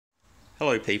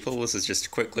Hello people, this is just a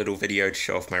quick little video to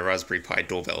show off my Raspberry Pi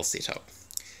doorbell setup.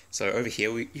 So over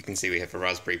here you can see we have a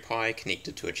Raspberry Pi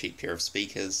connected to a cheap pair of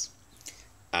speakers.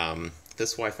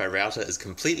 This Wi-Fi router is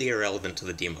completely irrelevant to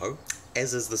the demo,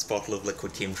 as is this bottle of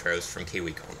liquid chemtrails from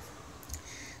KiwiCon.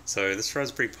 So this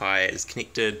Raspberry Pi is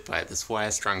connected by this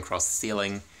wire strung across the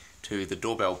ceiling to the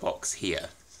doorbell box here.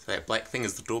 So that black thing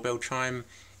is the doorbell chime,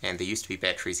 and there used to be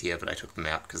batteries here but I took them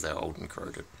out because they were old and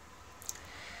corroded.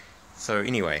 So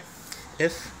anyway,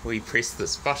 if we press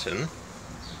this button,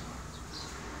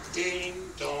 ding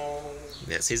dong,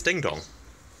 that says ding dong,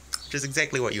 which is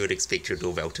exactly what you would expect your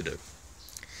doorbell to do.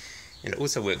 And it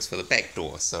also works for the back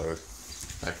door, so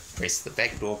if I press the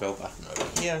back doorbell button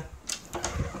over here,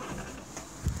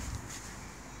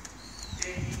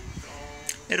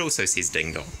 it also says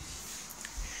ding dong.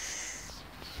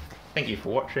 Thank you for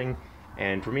watching,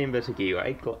 and remember to get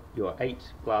your 8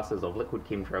 glasses of liquid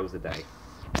chemtrails a day.